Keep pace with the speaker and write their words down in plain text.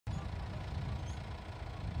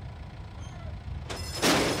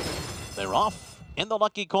They're off in the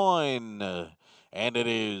lucky coin. And it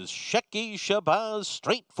is Shekky Shebaz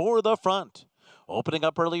straight for the front. Opening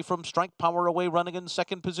up early from Strike Power away, running in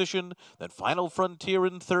second position. Then Final Frontier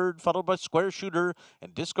in third, followed by Square Shooter.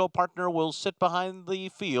 And Disco Partner will sit behind the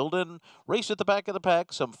field and race at the back of the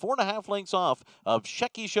pack, some 4.5 lengths off of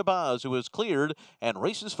Shekky Shebaz, who is cleared and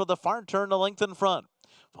races for the far turn, a length in front.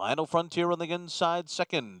 Final Frontier on the inside,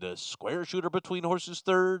 second. Square Shooter between horses,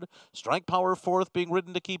 third. Strike Power, fourth, being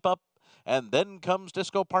ridden to keep up. And then comes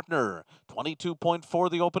Disco Partner,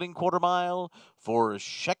 22.4 the opening quarter mile for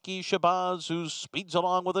Shekky Shebaz, who speeds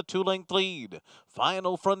along with a 2-length lead.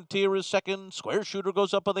 Final Frontier is second. Square Shooter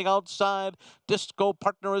goes up on the outside. Disco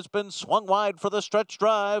Partner has been swung wide for the stretch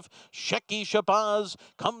drive. Shekky Shebaz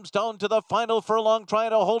comes down to the final furlong,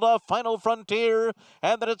 trying to hold off Final Frontier.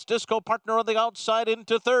 And then it's Disco Partner on the outside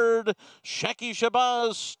into third. Shekky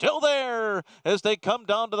Shebaz still there as they come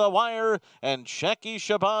down to the wire. And Shekky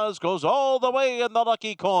Shebaz goes all the way in the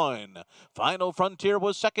lucky coin. Final Frontier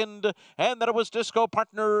was second, and then it was Disco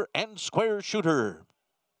Partner and Square Shooter.